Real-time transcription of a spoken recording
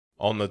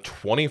On the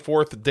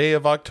 24th day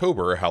of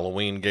October,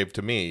 Halloween gave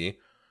to me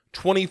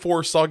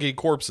 24 soggy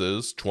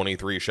corpses,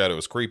 23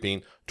 shadows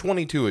creeping,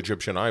 22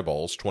 Egyptian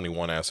eyeballs,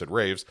 21 acid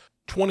raves,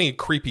 20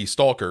 creepy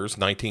stalkers,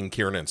 19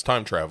 Kiernans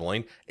time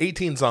traveling,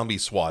 18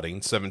 zombies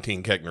swatting,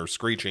 17 Keckners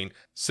screeching,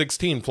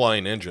 16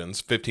 flying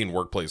engines, 15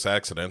 workplace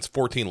accidents,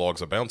 14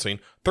 logs a bouncing,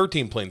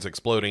 13 planes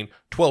exploding,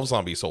 12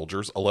 zombie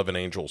soldiers, 11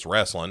 angels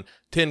wrestling,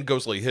 10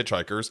 ghostly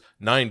hitchhikers,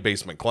 9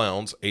 basement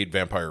clowns, 8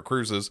 vampire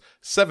cruises,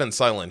 7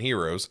 silent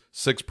heroes,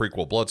 6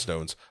 prequel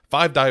bloodstones,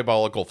 5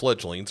 diabolical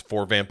fledglings,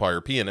 4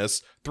 vampire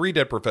pianists, 3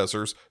 dead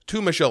professors,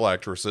 2 Michelle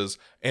actresses,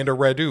 and a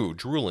Radu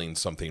drooling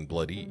something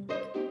bloody.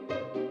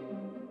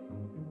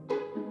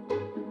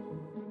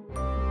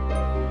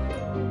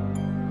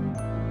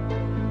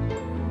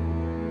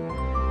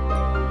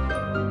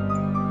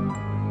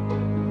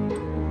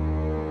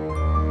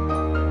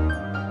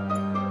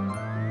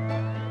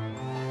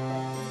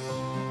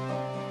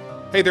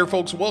 Hey there,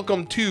 folks.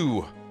 Welcome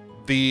to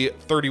the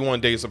 31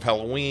 Days of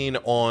Halloween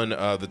on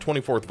the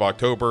 24th of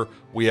October.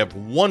 We have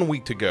 1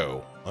 week to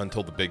go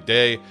until the big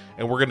day,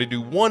 and we're going to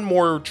do one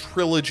more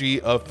trilogy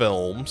of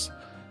films,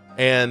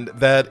 and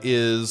that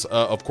is,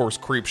 of course,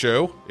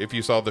 Creepshow, if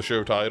you saw the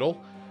show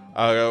title.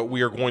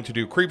 We are going to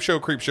do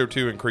Creepshow, Creepshow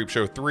 2, and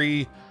Creepshow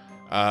 3.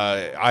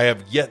 I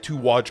have yet to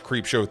watch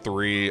Creepshow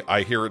 3.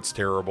 I hear it's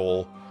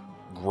terrible.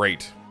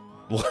 Great.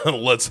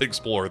 Let's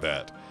explore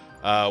that.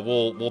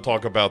 We'll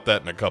talk about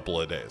that in a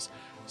couple of days.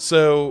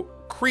 So,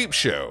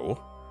 Creepshow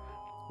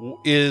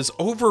is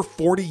over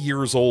 40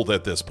 years old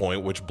at this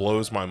point, which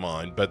blows my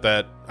mind, but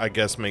that, I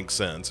guess, makes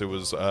sense. It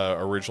was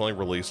originally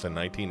released in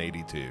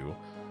 1982.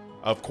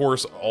 Of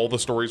course, all the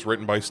stories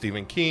written by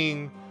Stephen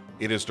King.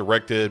 It is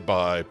directed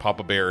by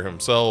Papa Bear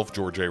himself,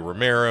 George A.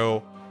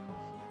 Romero.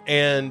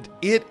 And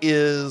it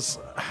is,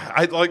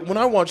 when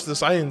I watched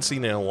this, I hadn't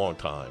seen it in a long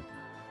time.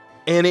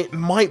 And it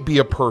might be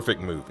a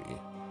perfect movie.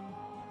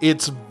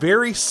 It's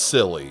very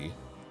silly,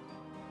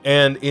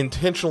 and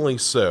intentionally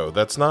so.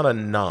 That's not a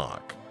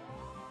knock.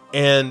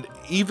 And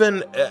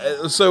even,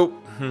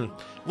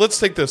 let's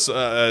take this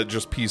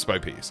just piece by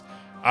piece.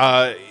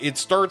 It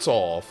starts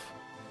off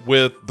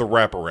with the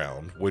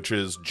wraparound, which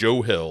is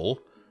Joe Hill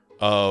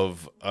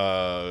of,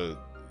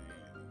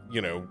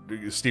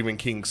 Stephen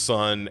King's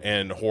son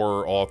and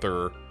horror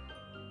author,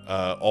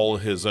 all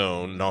his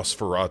own,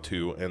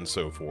 Nosferatu, and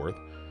so forth.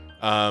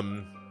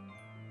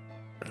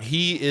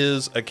 He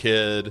is a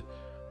kid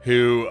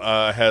who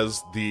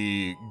has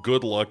the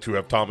good luck to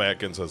have Tom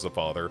Atkins as a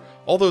father.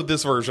 Although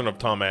this version of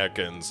Tom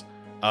Atkins,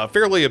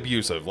 fairly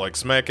abusive, like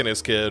smacking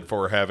his kid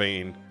for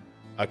having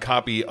a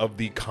copy of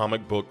the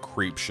comic book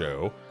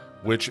Creepshow,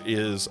 which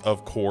is,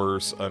 of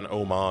course, an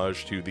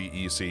homage to the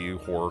EC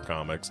horror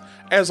comics,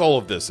 as all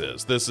of this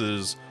is. This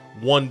is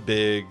one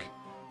big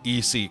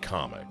EC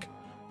comic,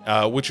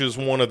 which is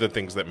one of the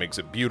things that makes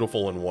it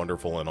beautiful and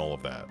wonderful and all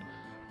of that.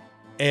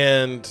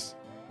 And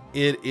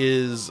it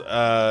is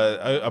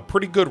a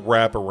pretty good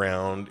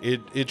wraparound.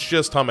 It's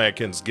just Tom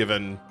Atkins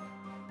giving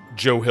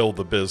Joe Hill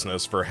the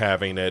business for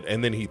having it,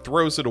 and then he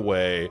throws it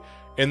away,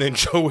 and then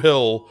Joe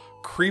Hill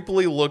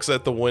creepily looks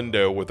at the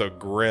window with a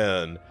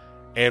grin,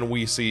 and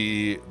we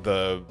see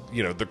the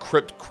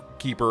Crypt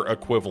Keeper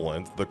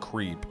equivalent, the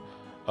Creep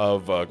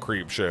of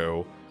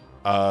Creepshow,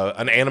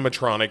 an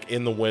animatronic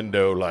in the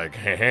window like,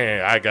 hey,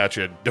 I got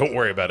you, don't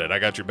worry about it, I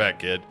got your back,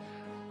 kid.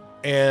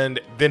 And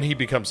then he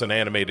becomes an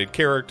animated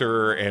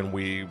character, and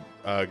we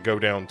go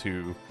down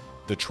to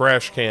the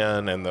trash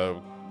can, and the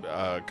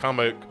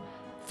comic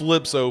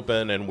flips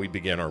open, and we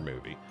begin our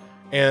movie.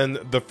 And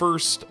the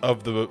first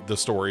of the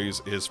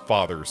stories is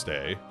Father's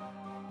Day,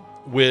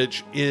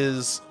 which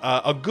is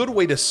a good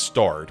way to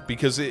start,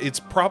 because it's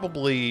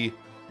probably,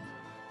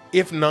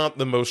 if not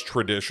the most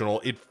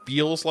traditional, it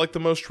feels like the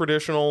most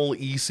traditional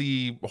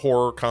EC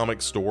horror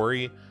comic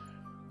story.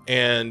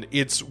 And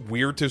it's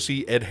weird to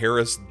see Ed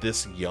Harris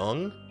this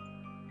young.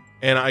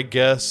 And I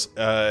guess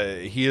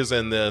he is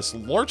in this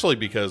largely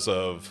because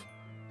of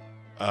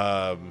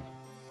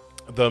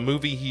the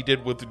movie he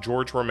did with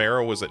George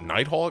Romero. Was it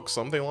Nighthawk?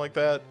 Something like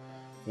that?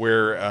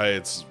 Where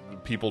it's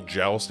people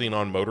jousting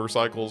on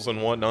motorcycles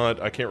and whatnot.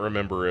 I can't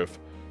remember if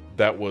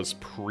that was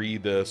pre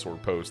this or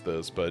post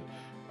this, but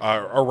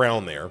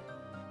around there.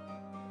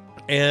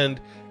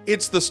 And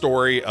it's the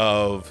story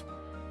of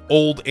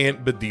old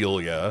Aunt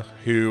Bedelia,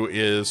 who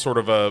is sort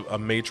of a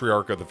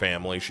matriarch of the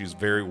family. She's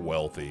very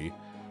wealthy.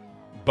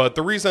 But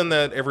the reason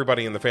that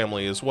everybody in the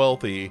family is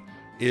wealthy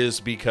is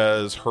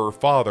because her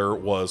father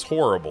was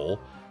horrible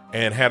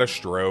and had a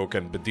stroke,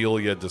 and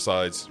Bedelia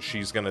decides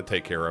she's going to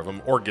take care of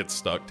him, or gets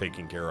stuck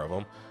taking care of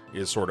him,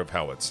 is sort of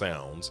how it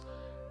sounds.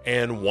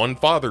 And one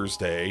Father's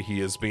Day,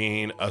 he is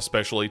being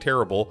especially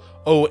terrible.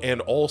 Oh, and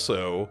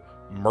also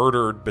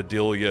murdered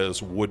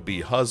Bedelia's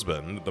would-be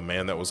husband, the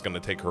man that was going to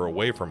take her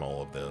away from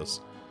all of this.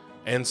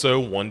 And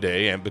so one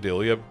day, Aunt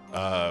Bedelia,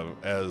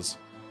 as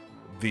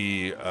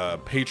the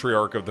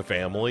patriarch of the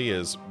family,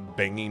 is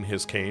banging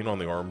his cane on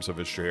the arms of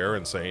his chair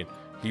and saying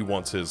he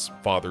wants his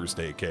Father's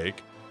Day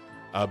cake.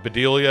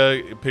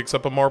 Bedelia picks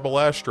up a marble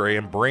ashtray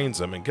and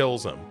brains him and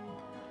kills him.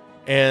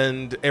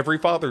 And every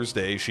Father's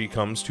Day, she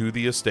comes to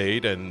the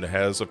estate and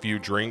has a few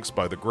drinks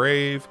by the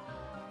grave,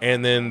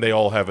 and then they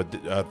all have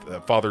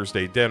a Father's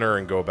Day dinner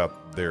and go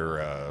about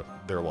their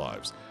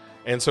lives.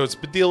 And so it's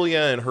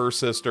Bedelia and her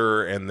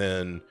sister, and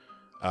then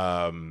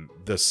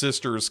the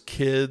sister's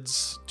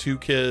kids, 2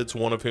 kids,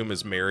 one of whom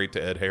is married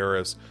to Ed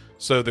Harris.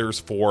 So there's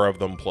 4 of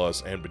them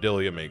plus, and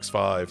Bedelia makes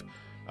 5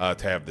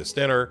 to have this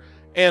dinner.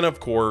 And of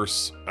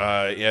course,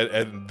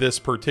 at this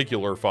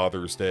particular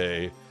Father's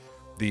Day,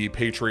 the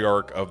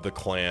patriarch of the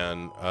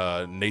clan,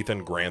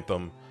 Nathan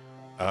Grantham,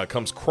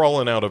 comes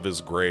crawling out of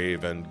his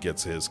grave and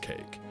gets his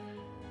cake.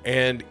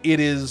 And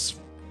it is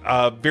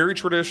very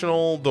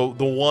traditional.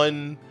 The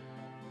one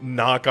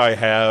knock I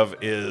have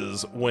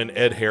is when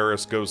Ed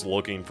Harris goes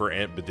looking for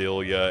Aunt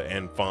Bedelia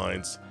and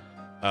finds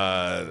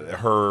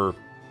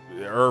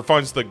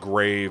finds the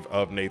grave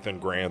of Nathan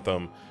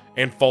Grantham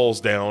and falls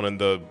down, and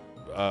the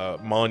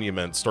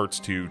monument starts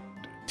to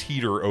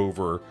teeter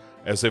over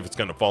as if it's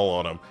going to fall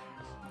on him.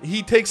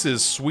 He takes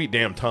his sweet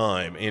damn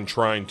time in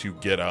trying to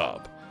get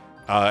up.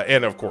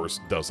 And of course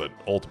doesn't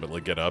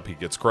ultimately get up. He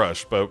gets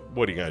crushed, but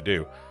what are you going to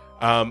do?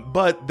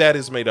 But that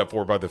is made up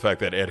for by the fact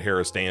that Ed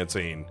Harris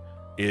dancing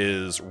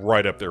is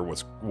right up there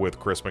with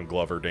Crispin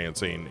Glover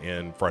dancing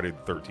in Friday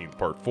the 13th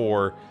Part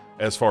 4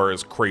 as far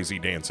as crazy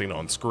dancing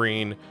on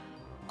screen.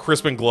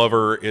 Crispin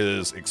Glover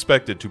is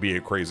expected to be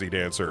a crazy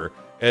dancer.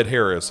 Ed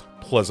Harris,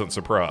 pleasant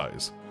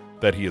surprise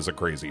that he is a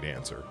crazy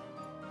dancer.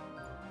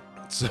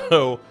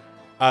 So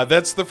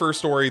that's the first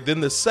story. Then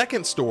the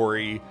second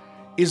story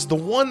is the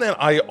one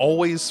that I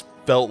always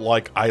felt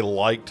like I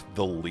liked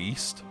the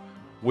least,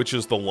 which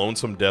is The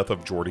Lonesome Death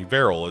of Jordy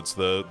Verrill. It's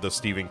the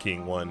Stephen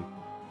King one.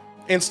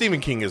 And Stephen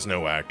King is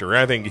no actor.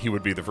 I think he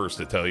would be the first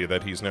to tell you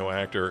that he's no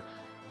actor.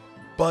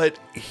 But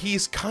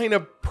he's kind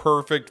of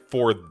perfect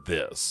for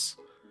this.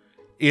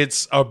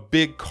 It's a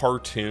big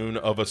cartoon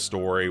of a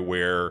story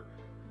where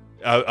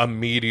a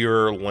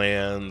meteor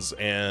lands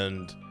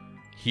and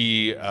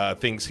he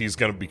thinks he's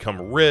going to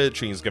become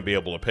rich and he's going to be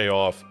able to pay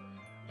off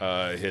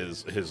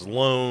his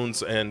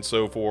loans and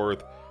so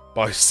forth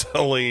by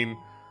selling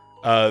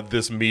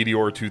this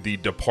meteor to the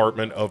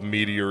Department of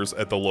Meteors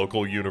at the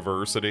local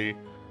university.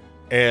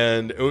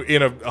 And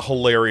in a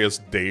hilarious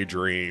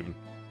daydream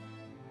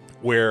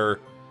where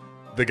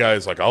the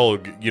guy's like,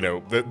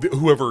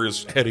 whoever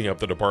is heading up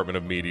the Department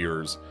of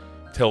Meteors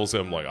tells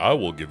him, like, I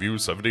will give you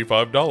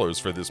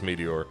 $75 for this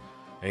meteor.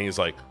 And he's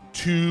like,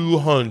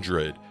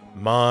 200,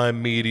 my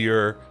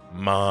meteor,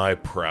 my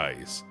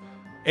price.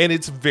 And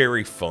it's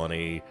very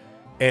funny.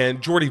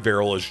 And Jordy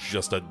Verrill is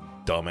just a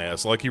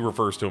dumbass. Like, he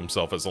refers to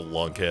himself as a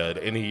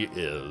lunkhead, and he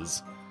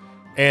is.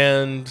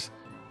 And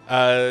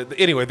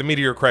anyway, the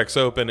meteor cracks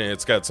open, and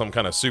it's got some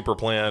kind of super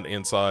plant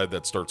inside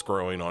that starts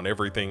growing on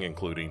everything,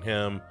 including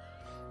him.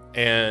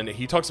 And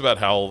he talks about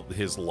how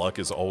his luck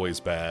is always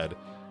bad.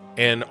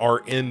 And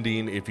our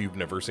ending, if you've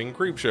never seen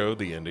Creepshow,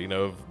 the ending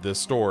of this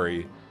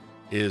story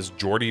is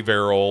Jordy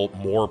Verrill,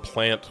 more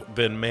plant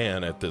than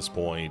man at this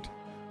point,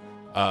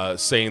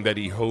 saying that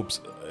he hopes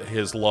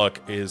his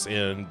luck is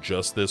in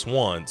just this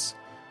once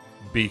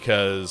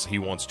because he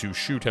wants to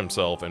shoot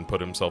himself and put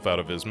himself out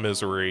of his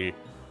misery,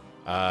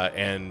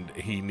 and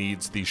he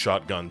needs the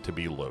shotgun to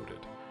be loaded.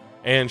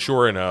 And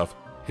sure enough,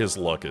 his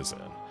luck is in.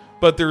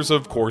 But there's,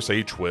 of course,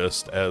 a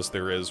twist, as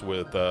there is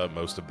with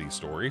most of these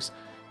stories.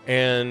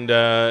 And,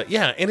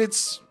 and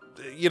it's,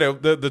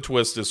 the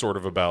twist is sort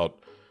of about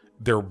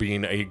there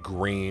being a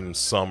green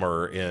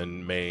summer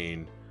in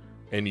Maine,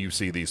 and you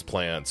see these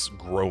plants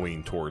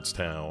growing towards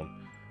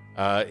town.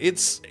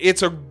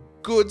 It's a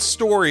good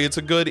story. It's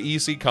a good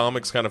EC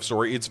Comics kind of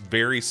story. It's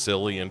very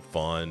silly and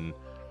fun,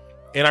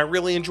 and I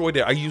really enjoyed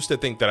it. I used to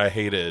think that I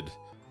hated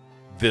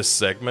this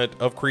segment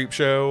of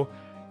Creepshow,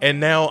 and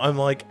now I'm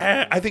like,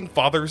 I think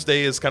Father's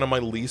Day is kind of my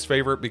least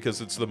favorite because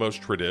it's the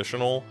most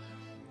traditional.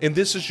 And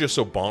this is just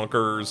so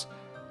bonkers.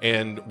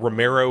 And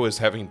Romero is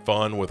having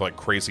fun with like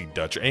crazy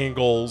Dutch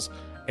angles.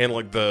 And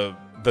like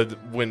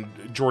when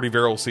Jordy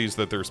Verrill sees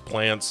that there's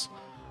plants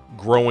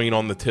growing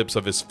on the tips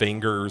of his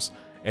fingers,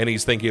 and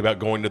he's thinking about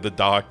going to the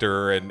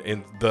doctor,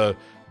 and the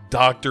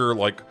doctor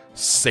like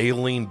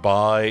sailing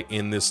by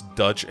in this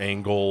Dutch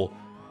angle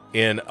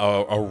in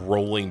a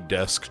rolling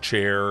desk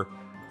chair,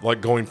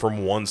 like going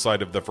from one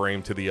side of the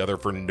frame to the other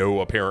for no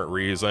apparent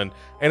reason.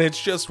 And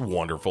it's just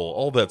wonderful.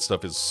 All that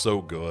stuff is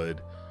so good.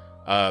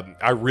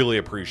 I really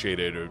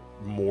appreciated it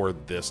more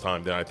this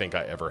time than I think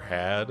I ever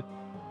had.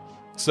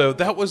 So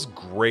that was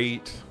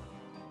great.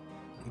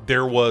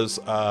 There was,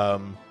 a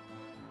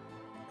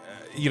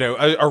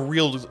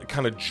real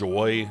kind of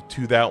joy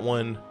to that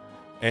one.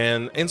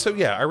 And so,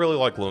 yeah, I really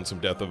like Lonesome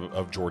Death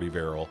of Jordy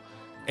Verrill.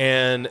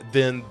 And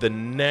then the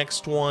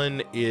next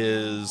one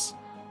is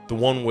the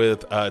one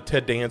with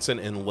Ted Danson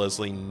and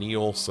Leslie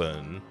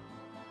Nielsen,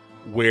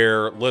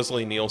 where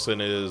Leslie Nielsen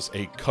is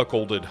a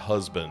cuckolded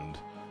husband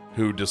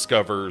who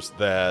discovers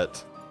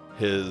that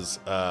his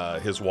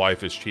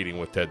wife is cheating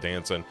with Ted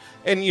Danson.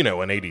 And, an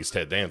 80s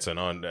Ted Danson,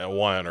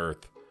 why on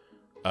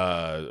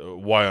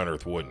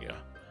earth wouldn't you?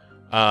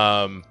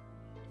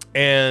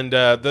 And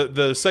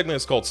the segment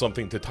is called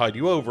Something to Tide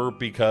You Over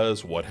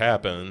because what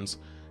happens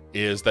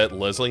is that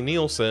Leslie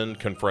Nielsen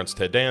confronts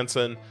Ted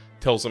Danson,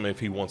 tells him if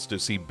he wants to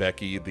see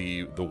Becky,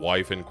 the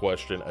wife in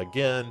question,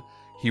 again,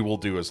 he will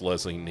do as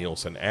Leslie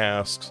Nielsen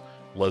asks.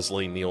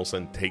 Leslie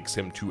Nielsen takes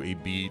him to a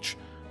beach,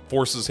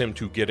 forces him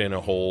to get in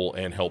a hole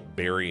and help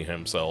bury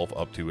himself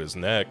up to his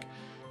neck.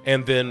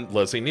 And then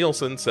Leslie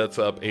Nielsen sets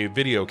up a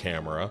video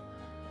camera,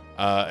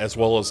 as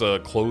well as a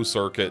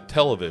closed-circuit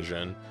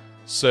television,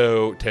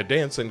 so Ted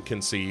Danson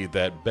can see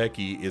that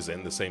Becky is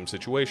in the same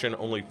situation,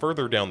 only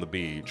further down the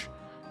beach.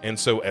 And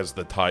so as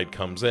the tide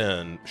comes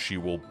in, she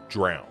will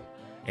drown.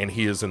 And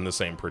he is in the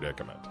same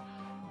predicament.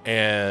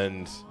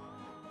 And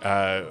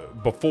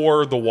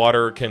before the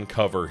water can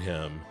cover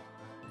him,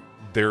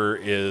 there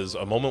is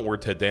a moment where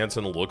Ted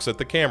Danson looks at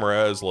the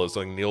camera as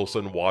Leslie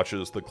Nielsen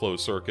watches the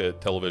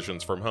closed-circuit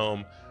televisions from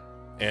home.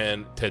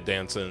 And Ted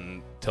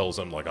Danson tells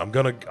him, like,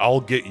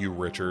 I'll get you,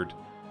 Richard.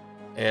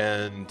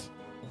 And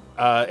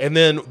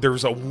then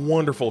there's a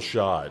wonderful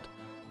shot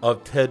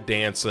of Ted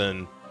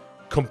Danson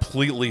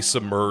completely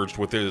submerged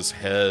with his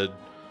head,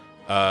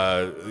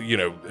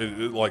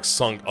 like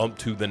sunk up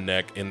to the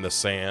neck in the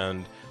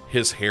sand,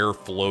 his hair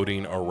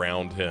floating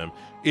around him.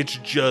 It's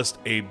just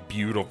a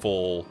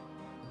beautiful,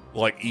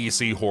 like,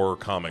 EC horror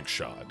comic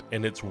shot,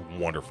 and it's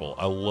wonderful.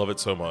 I love it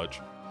so much.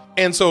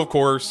 And so, of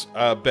course,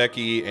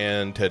 Becky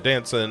and Ted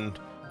Danson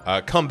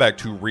come back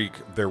to wreak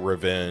their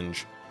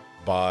revenge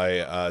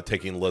by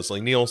taking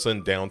Leslie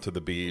Nielsen down to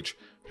the beach,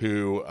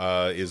 who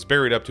is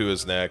buried up to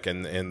his neck,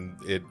 and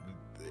it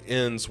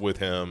ends with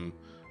him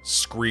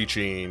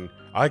screeching,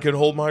 "I can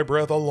hold my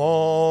breath a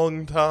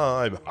long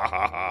time," ha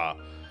ha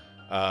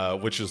ha,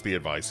 which is the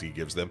advice he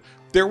gives them.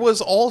 There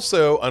was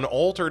also an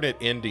alternate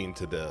ending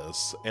to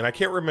this, and I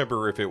can't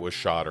remember if it was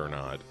shot or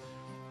not,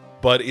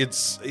 but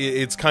it's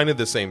kind of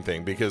the same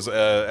thing, because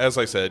as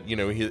I said,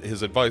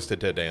 his advice to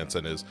Ted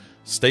Danson is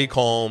stay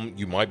calm.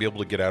 You might be able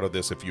to get out of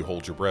this if you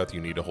hold your breath.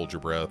 You need to hold your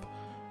breath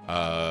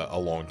a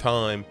long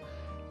time.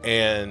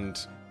 And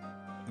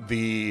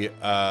the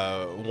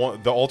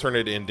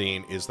alternate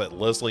ending is that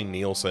Leslie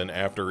Nielsen,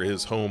 after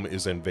his home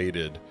is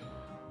invaded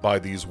by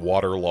these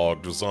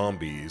waterlogged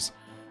zombies,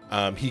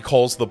 he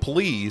calls the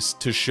police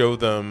to show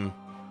them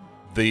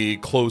the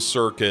closed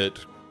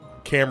circuit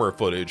camera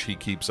footage he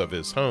keeps of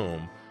his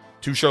home,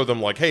 to show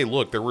them, like, hey,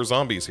 look, there were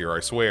zombies here, I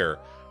swear.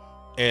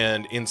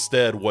 And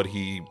instead, what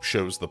he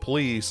shows the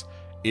police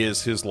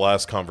is his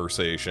last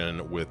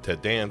conversation with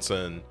Ted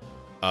Danson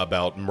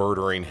about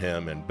murdering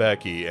him and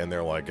Becky. And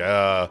they're like,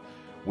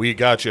 we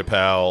got you,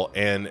 pal.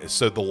 And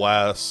so the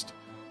last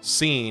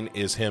scene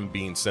is him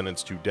being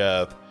sentenced to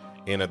death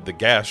in the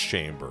gas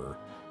chamber.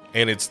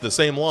 And it's the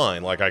same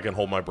line, like, I can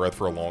hold my breath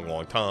for a long,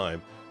 long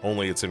time,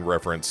 only it's in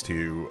reference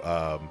to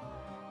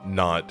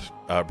not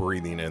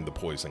breathing in the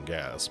poison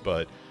gas.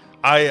 But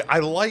I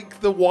like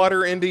the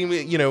water ending.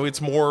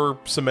 It's more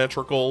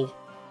symmetrical,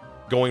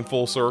 going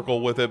full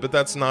circle with it, but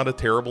that's not a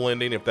terrible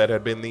ending. If that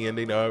had been the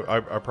ending, I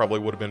probably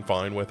would have been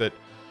fine with it.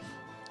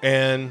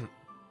 And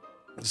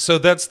so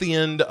that's the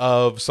end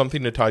of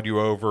Something to Tide You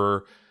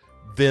Over.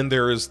 Then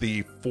there is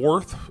the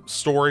fourth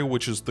story,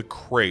 which is The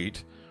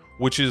Crate,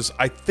 which is,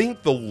 I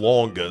think, the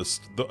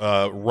longest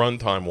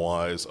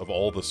runtime-wise of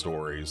all the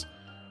stories,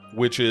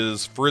 which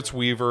is Fritz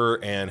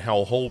Weaver and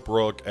Hal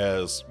Holbrook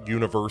as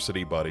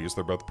university buddies.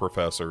 They're both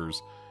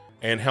professors.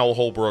 And Hal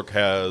Holbrook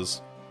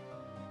has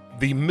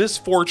the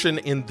misfortune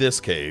in this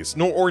case.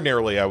 No,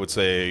 ordinarily, I would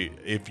say,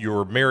 if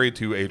you're married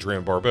to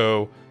Adrienne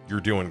Barbeau, you're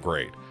doing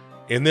great.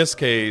 In this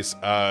case,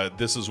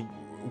 this is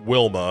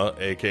Wilma,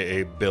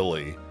 a.k.a.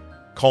 Billy.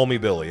 Call me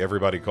Billy.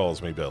 Everybody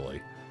calls me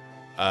Billy.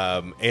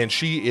 And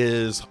she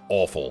is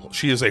awful.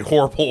 She is a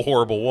horrible,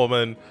 horrible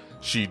woman.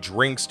 She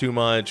drinks too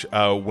much.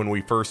 When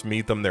we first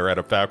meet them, they're at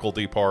a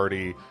faculty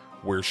party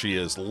where she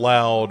is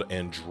loud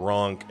and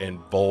drunk and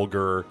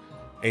vulgar,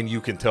 and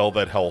you can tell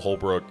that Hal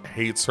Holbrook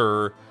hates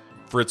her.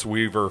 Fritz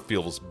Weaver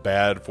feels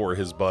bad for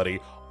his buddy,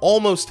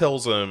 almost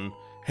tells him,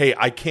 hey,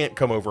 I can't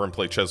come over and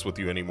play chess with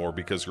you anymore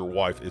because your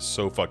wife is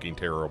so fucking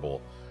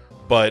terrible,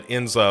 but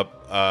ends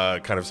up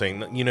kind of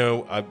saying,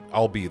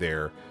 I'll be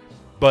there.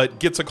 But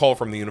gets a call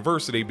from the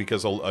university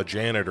because a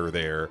janitor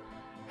there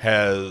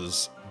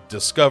has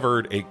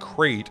discovered a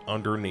crate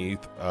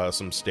underneath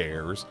some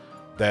stairs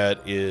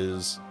that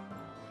is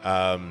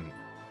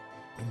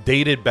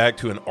dated back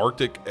to an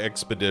Arctic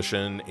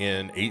expedition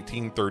in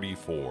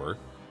 1834.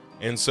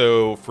 And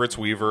so Fritz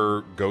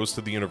Weaver goes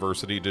to the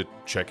university to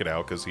check it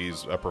out because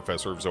he's a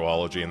professor of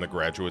zoology and the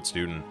graduate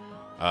student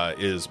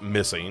is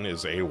missing,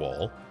 is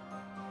AWOL.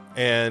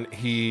 And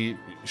he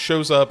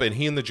shows up and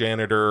he and the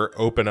janitor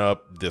open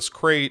up this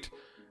crate,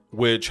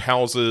 which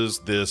houses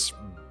this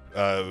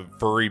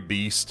furry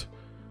beast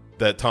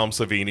that Tom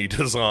Savini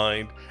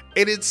designed.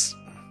 And it's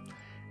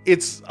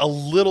a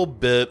little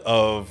bit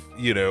of,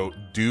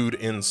 dude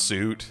in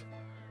suit,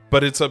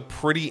 but it's a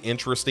pretty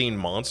interesting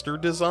monster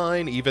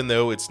design, even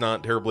though it's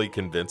not terribly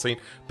convincing.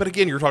 But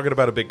again, you're talking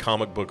about a big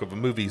comic book of a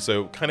movie,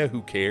 so kind of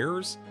who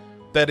cares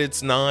that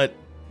it's not,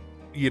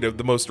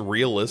 the most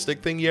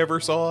realistic thing you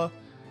ever saw.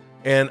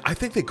 And I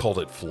think they called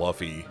it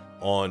Fluffy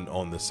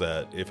on the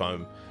set.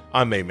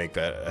 I may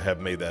have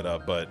made that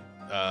up, but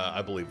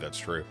I believe that's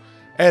true.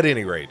 At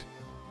any rate,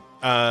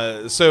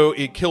 so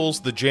it kills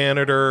the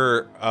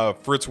janitor.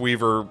 Fritz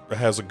Weaver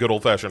has a good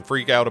old-fashioned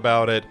freak out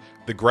about it.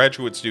 The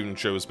graduate student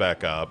shows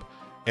back up,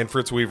 and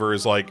Fritz Weaver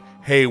is like,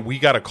 hey, we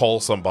got to call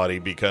somebody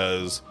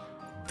because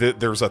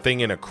there's a thing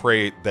in a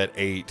crate that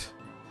ate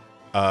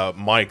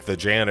Mike, the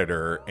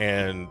janitor.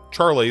 And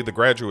Charlie, the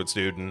graduate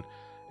student,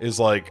 is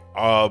like,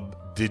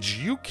 did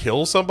you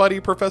kill somebody,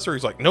 Professor?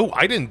 He's like, no,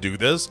 I didn't do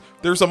this.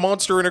 There's a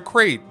monster in a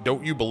crate.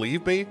 Don't you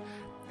believe me?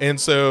 And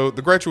so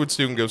the graduate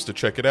student goes to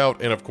check it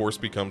out and, of course,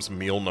 becomes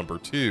meal number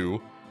 2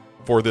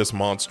 for this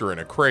monster in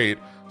a crate.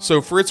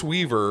 So Fritz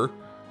Weaver,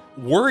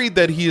 worried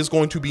that he is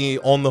going to be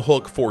on the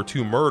hook for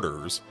 2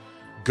 murders,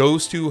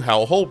 goes to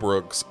Hal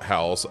Holbrook's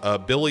house.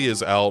 Billy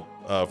is out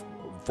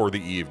for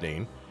the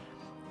evening.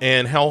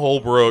 And Hal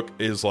Holbrook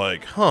is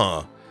like,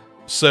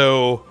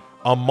 so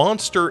a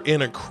monster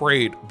in a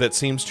crate that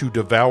seems to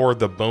devour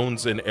the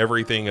bones and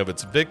everything of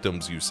its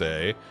victims, you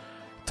say?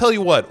 Tell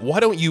you what, why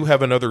don't you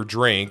have another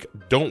drink?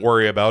 Don't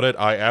worry about it.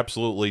 I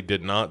absolutely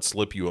did not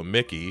slip you a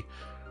Mickey,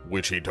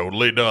 which he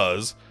totally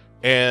does.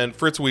 And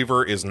Fritz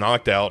Weaver is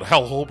knocked out.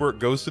 Hal Holbrook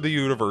goes to the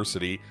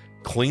university,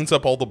 cleans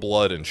up all the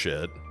blood and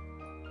shit,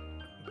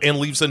 and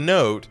leaves a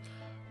note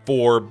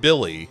for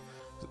Billy.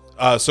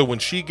 So when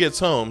she gets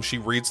home, she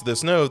reads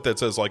this note that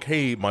says, like,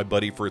 hey, my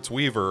buddy Fritz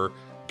Weaver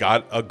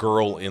got a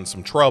girl in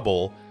some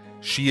trouble.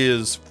 She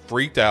is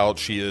freaked out.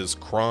 She is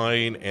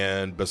crying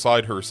and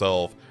beside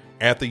herself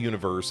at the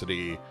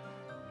university.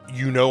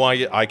 You know,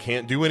 I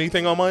can't do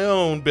anything on my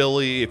own,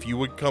 Billy. If you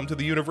would come to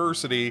the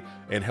university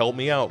and help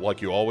me out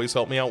like you always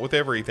help me out with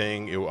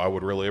everything, I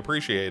would really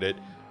appreciate it.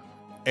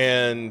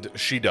 And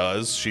she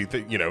does. She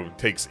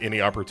takes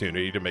any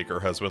opportunity to make her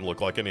husband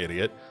look like an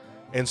idiot.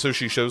 And so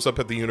she shows up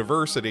at the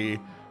university,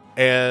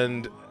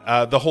 and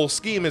the whole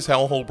scheme is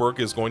Hal Holbrook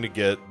is going to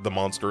get the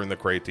monster in the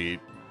crate to eat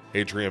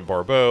Adrienne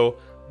Barbeau,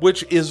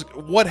 which is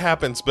what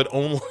happens, but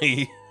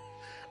only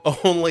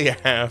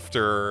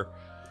after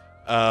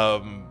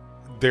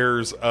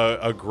there's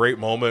a great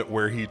moment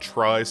where he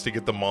tries to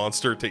get the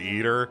monster to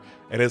eat her,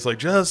 and it's like,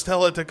 just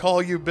tell it to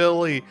call you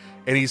Billy,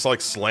 and he's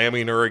like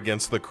slamming her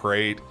against the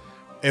crate,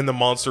 and the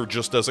monster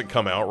just doesn't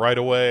come out right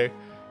away,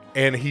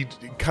 and he,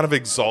 kind of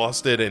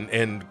exhausted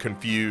and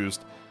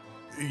confused,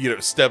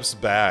 steps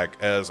back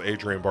as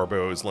Adrienne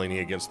Barbeau is leaning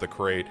against the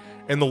crate,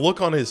 and the look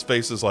on his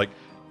face is like,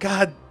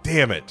 God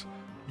damn it.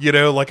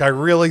 I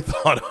really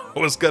thought I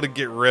was going to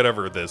get rid of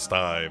her this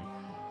time.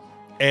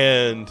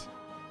 And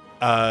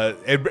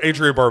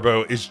Adrienne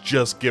Barbeau is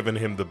just giving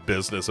him the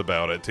business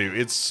about it, too.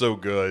 It's so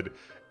good.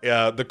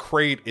 The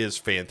crate is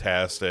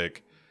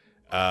fantastic.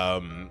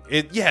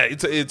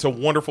 It's a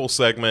wonderful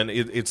segment.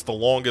 It's the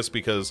longest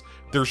because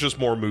there's just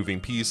more moving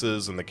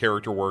pieces, and the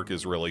character work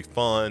is really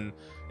fun.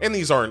 And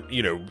these aren't,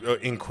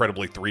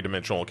 incredibly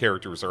three-dimensional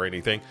characters or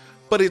anything,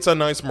 but it's a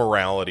nice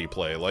morality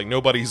play. Like,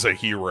 nobody's a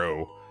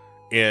hero.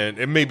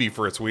 And maybe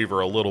Fritz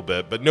Weaver a little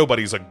bit, but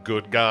nobody's a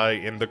good guy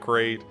in the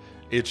crate.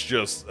 It's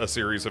just a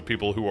series of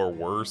people who are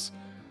worse.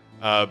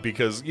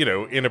 Because,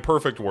 in a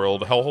perfect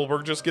world, Hal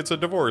Holbrook just gets a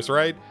divorce,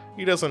 right?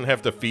 He doesn't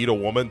have to feed a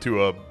woman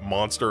to a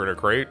monster in a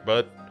crate,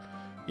 but,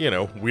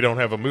 we don't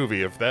have a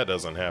movie if that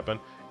doesn't happen.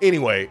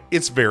 Anyway,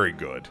 it's very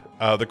good.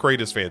 The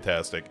crate is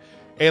fantastic.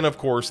 And, of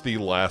course, the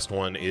last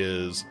one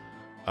is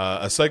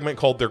a segment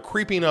called They're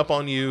Creeping Up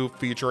on You,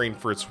 featuring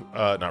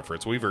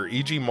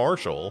E.G.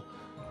 Marshall.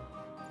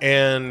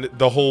 And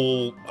the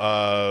whole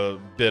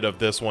bit of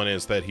this one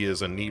is that he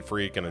is a neat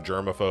freak and a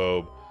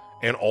germaphobe,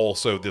 and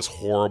also this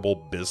horrible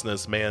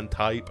businessman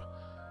type.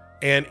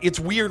 And it's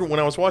weird, when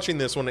I was watching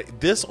this one,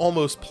 this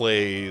almost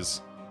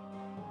plays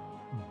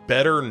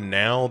better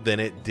now than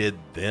it did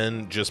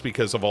then, just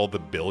because of all the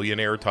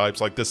billionaire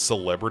types, like the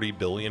celebrity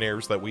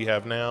billionaires that we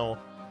have now.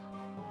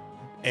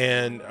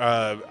 And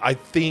I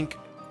think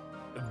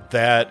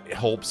that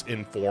helps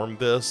inform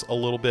this a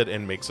little bit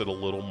and makes it a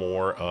little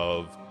more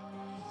of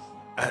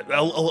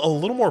a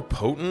little more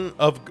potent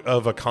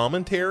of a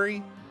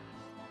commentary.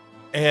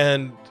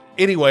 And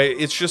anyway,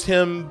 it's just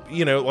him,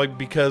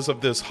 because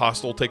of this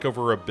hostile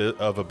takeover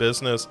of a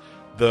business,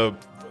 the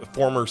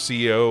former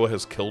CEO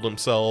has killed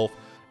himself,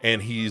 and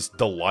he's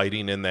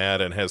delighting in that,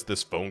 and has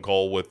this phone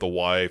call with the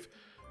wife,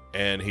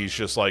 and he's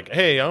just like,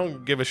 hey, I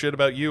don't give a shit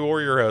about you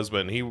or your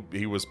husband.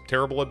 He was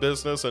terrible at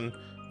business, and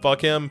fuck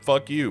him,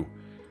 fuck you.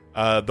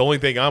 The only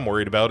thing I'm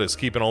worried about is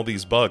keeping all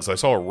these bugs. I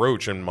saw a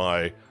roach in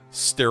my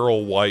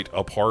sterile white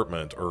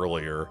apartment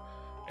earlier,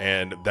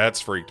 and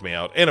that's freaked me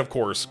out. And of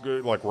course,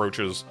 like,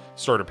 roaches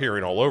start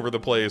appearing all over the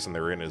place, and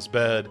they're in his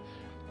bed,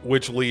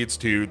 which leads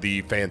to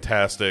the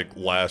fantastic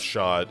last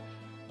shot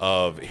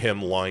of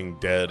him lying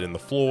dead in the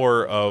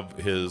floor of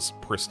his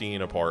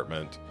pristine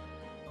apartment.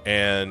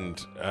 And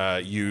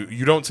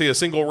you don't see a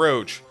single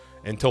roach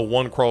until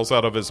one crawls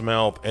out of his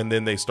mouth, and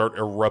then they start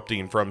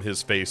erupting from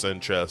his face and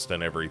chest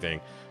and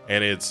everything.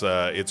 And it's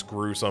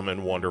gruesome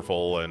and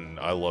wonderful, and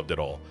I loved it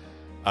all.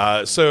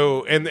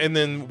 And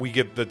then we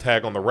get the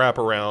tag on the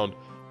wraparound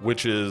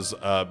which is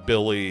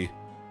Billy,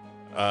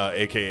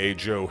 aka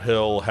Joe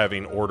Hill,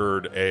 having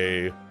ordered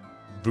a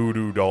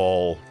voodoo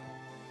doll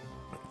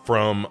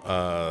from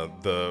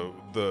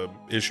the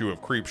issue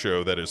of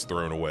Creepshow that is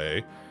thrown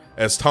away.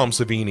 As Tom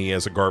Savini,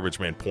 as a garbage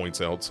man,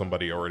 points out,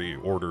 somebody already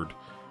ordered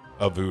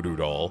a voodoo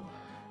doll.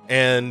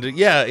 And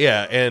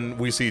and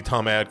we see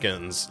Tom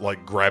Atkins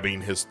like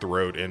grabbing his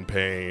throat in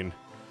pain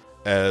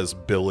as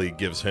Billy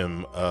gives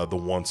him the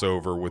once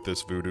over with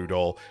this voodoo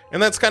doll,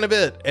 and that's kind of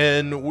it.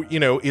 And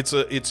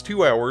it's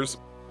 2 hours.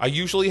 I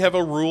usually have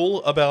a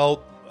rule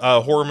about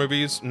horror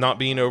movies not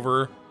being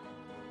over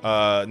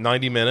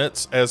 90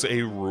 minutes as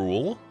a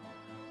rule,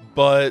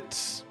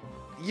 but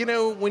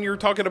when you're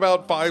talking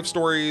about 5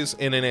 stories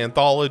in an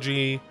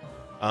anthology,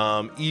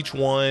 each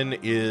one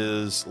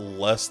is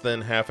less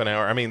than half an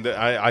hour. I mean,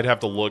 I'd have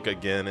to look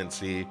again and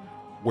see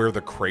where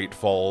the crate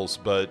falls,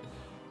 but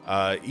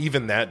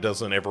even that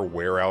doesn't ever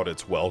wear out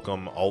its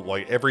welcome.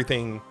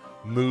 Everything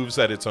moves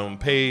at its own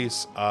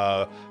pace.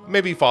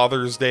 Maybe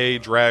Father's Day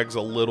drags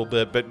a little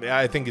bit, but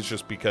I think it's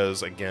just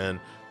because, again,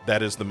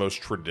 that is the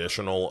most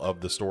traditional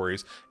of the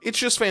stories. It's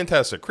just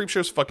fantastic.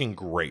 Creepshow's fucking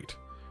great.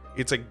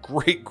 It's a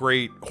great,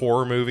 great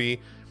horror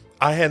movie.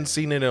 I hadn't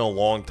seen it in a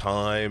long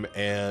time,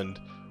 and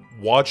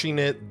watching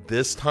it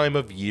this time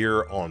of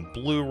year on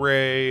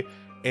Blu-ray,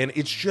 and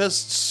it's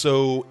just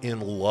so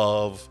in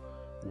love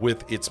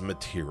with its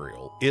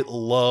material. It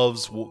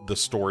loves the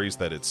stories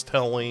that it's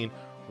telling.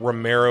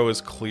 Romero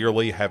is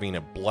clearly having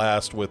a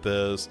blast with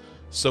this.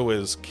 So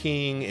is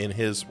King in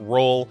his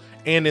role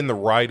and in the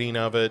writing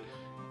of it.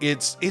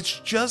 It's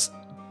just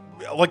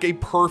like a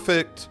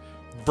perfect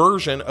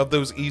version of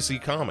those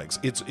EC comics.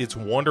 It's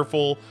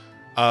wonderful.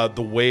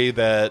 The way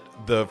that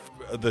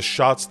the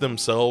shots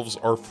themselves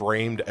are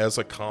framed as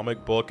a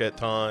comic book at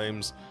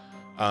times.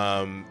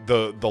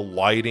 The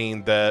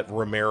lighting that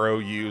Romero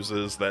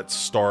uses, that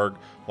stark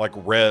like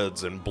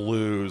reds and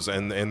blues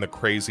and the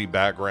crazy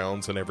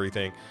backgrounds and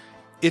everything.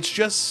 It's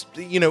just,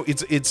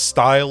 it's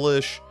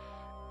stylish.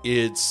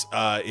 It's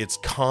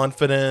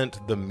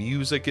confident. The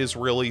music is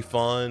really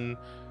fun.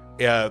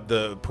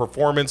 The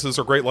performances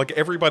are great. Like,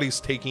 everybody's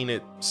taking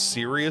it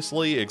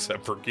seriously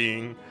except for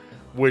King,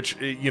 which,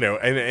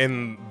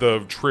 and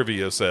the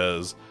trivia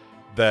says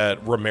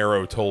that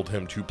Romero told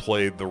him to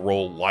play the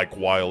role like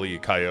Wile E.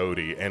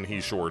 Coyote, and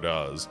he sure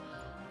does.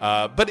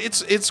 But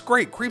it's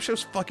great.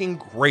 Creepshow's fucking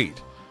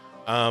great.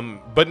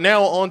 But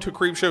now on to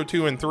Creepshow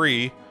 2 and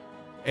 3,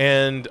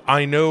 and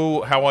I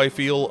know how I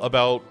feel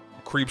about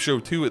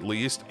Creepshow 2 at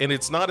least, and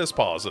it's not as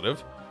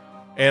positive.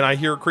 And I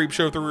hear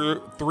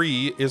Creepshow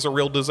 3 is a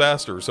real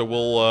disaster, so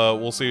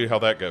we'll see how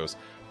that goes.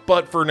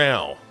 But for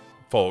now,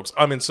 folks,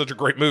 I'm in such a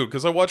great mood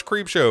because I watched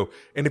Creepshow,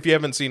 and if you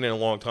haven't seen it in a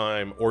long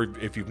time, or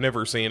if you've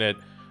never seen it,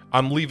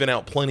 I'm leaving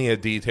out plenty of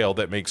detail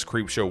that makes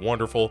Creepshow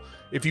wonderful.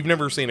 If you've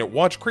never seen it,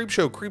 watch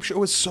Creepshow.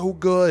 Creepshow is so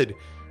good.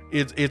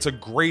 It's a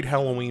great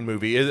Halloween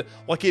movie.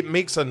 It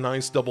makes a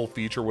nice double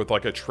feature with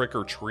like a Trick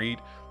or Treat,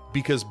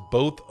 because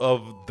both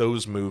of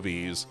those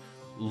movies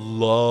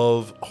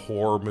love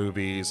horror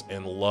movies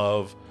and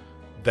love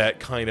that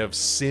kind of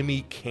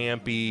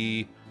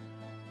semi-campy,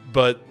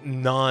 but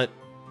not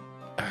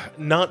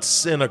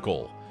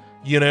cynical.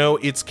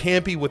 It's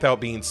campy without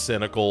being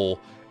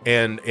cynical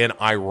and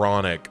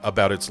ironic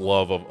about its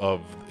love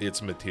of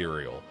its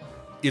material.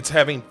 It's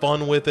having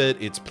fun with it.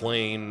 It's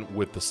playing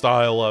with the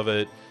style of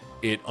it.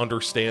 It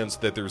understands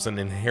that there's an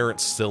inherent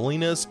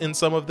silliness in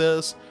some of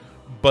this,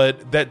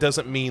 but that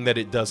doesn't mean that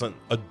it doesn't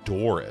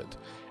adore it.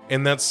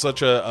 And that's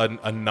such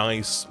a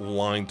nice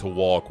line to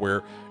walk,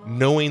 where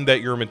knowing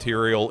that your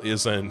material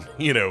isn't,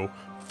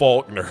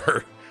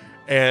 Faulkner,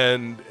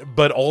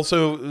 but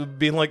also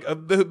being like,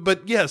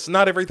 but yes,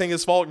 not everything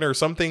is Faulkner.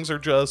 Some things are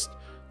just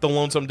the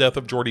lonesome death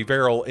of Jordy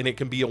Verrill, and it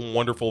can be a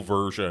wonderful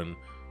version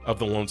of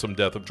the lonesome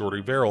death of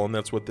Jordy Verrill, and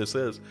that's what this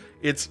is.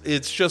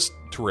 It's just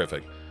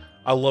terrific.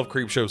 I love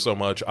Creepshow so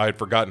much. I had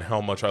forgotten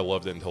how much I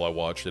loved it until I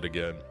watched it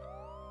again.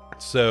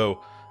 So,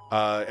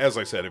 as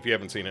I said, if you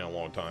haven't seen it in a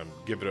long time,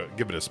 give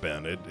it a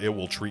spin. It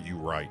will treat you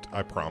right.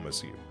 I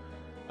promise you.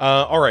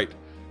 All right.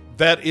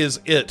 That is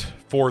it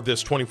for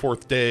this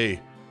 24th day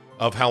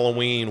of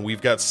Halloween.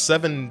 We've got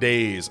 7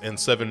 days and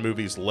 7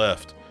 movies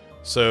left.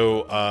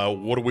 So,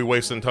 what are we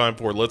wasting time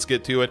for? Let's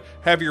get to it.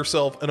 Have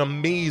yourself an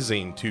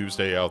amazing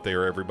Tuesday out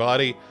there,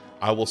 everybody.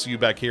 I will see you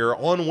back here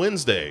on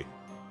Wednesday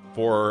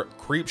for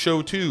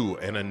Creepshow 2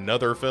 and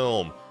another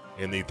film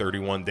in the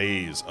 31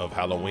 days of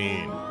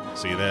Halloween.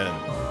 See you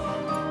then.